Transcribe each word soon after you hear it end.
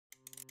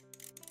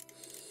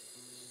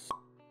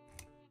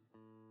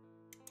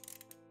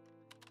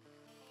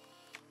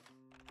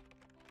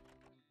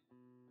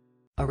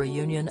A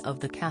reunion of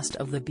the cast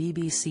of the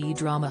BBC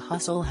drama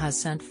Hustle has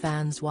sent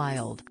fans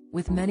wild,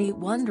 with many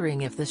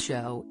wondering if the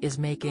show is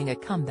making a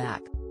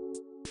comeback.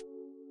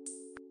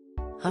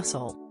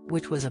 Hustle,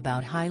 which was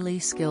about highly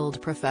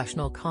skilled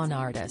professional con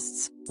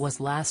artists,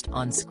 was last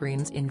on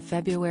screens in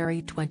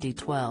February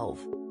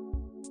 2012.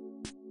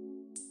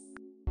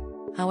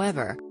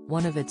 However,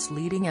 one of its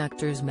leading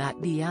actors,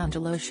 Matt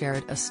D'Angelo,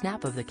 shared a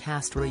snap of the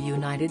cast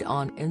reunited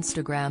on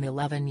Instagram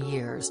 11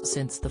 years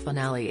since the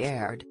finale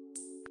aired.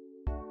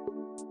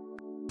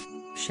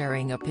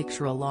 Sharing a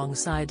picture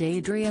alongside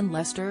Adrian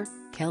Lester,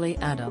 Kelly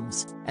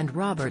Adams, and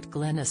Robert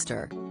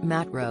Glenister,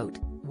 Matt wrote,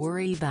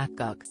 "Worry back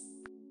guck.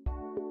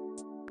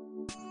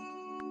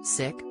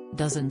 Sick."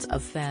 Dozens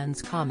of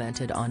fans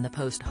commented on the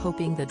post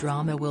hoping the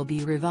drama will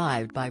be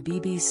revived by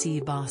BBC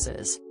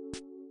bosses.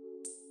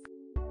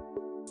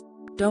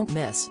 Don't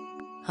miss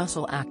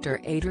Hustle actor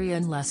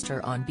Adrian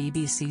Lester on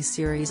BBC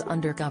series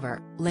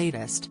Undercover.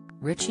 Latest,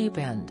 Richie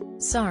Bend,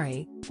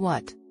 "Sorry,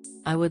 what?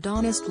 I would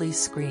honestly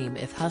scream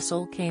if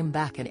Hustle came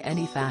back in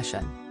any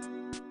fashion."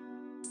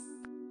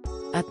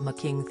 At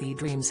McKingthy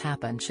Dreams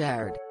Happen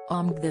shared,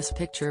 "This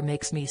picture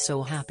makes me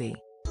so happy.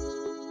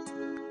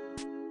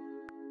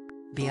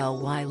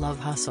 BLY love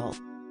Hustle.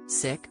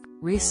 Sick,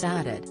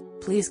 resadded,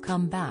 please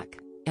come back,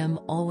 am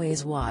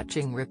always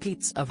watching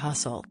repeats of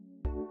Hustle.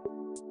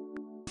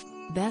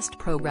 Best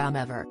program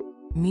ever."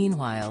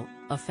 Meanwhile,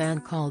 a fan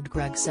called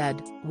Greg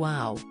said,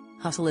 "Wow,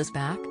 Hustle is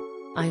back?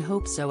 I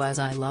hope so as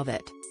I love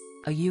it."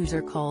 A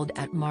user called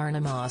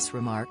 @Marnamas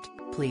remarked,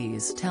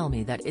 "Please tell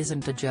me that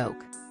isn't a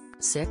joke.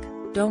 Sick,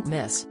 don't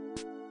miss."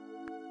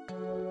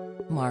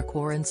 Mark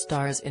Warren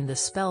stars in the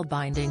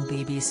spellbinding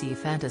BBC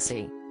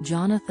fantasy,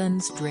 Jonathan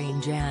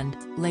Strange and,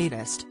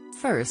 latest,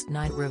 First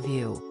Night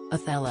Review,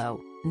 Othello,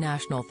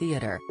 National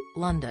Theatre,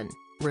 London,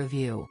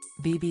 Review,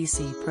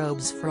 BBC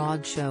probes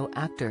Frog Show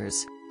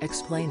actors.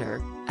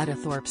 Explainer,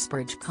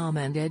 @Thorpesbridge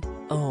commented,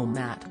 "Oh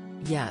Matt,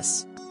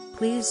 yes.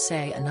 Please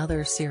say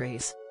another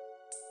series.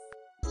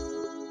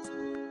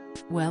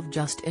 We've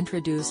just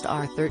introduced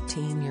our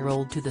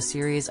 13-year-old to the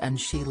series and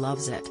she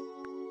loves it."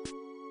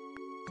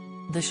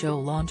 The show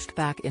launched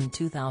back in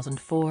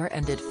 2004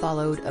 and it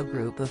followed a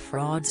group of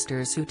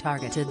fraudsters who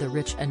targeted the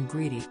rich and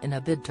greedy in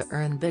a bid to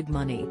earn big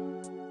money.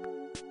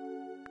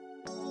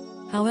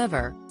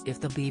 However, if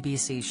the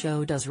BBC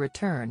show does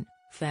return,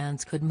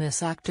 fans could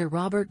miss actor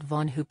Robert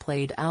Vaughan, who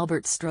played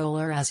Albert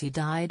Stroller as he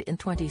died in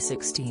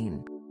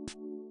 2016.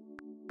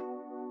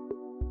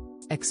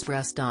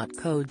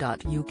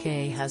 Express.co.uk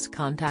has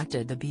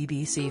contacted the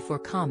BBC for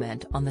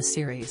comment on the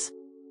series.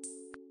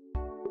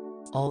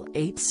 All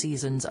 8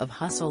 seasons of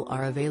Hustle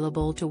are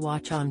available to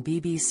watch on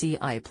BBC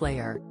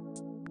iPlayer.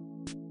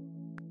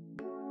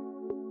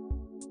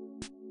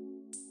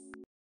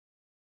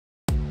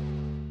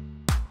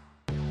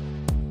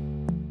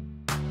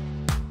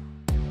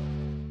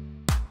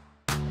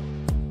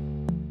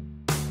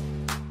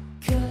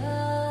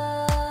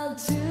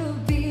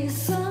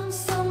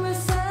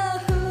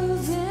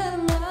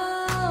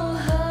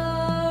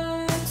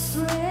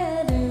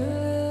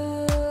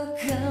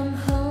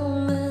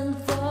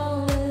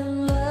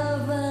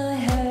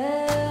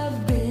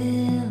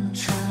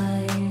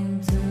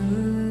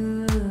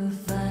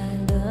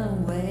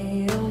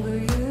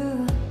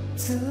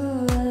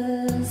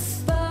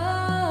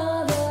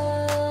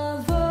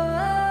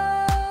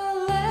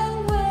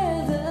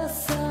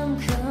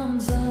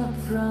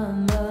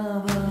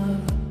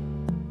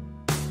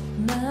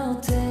 Now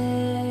take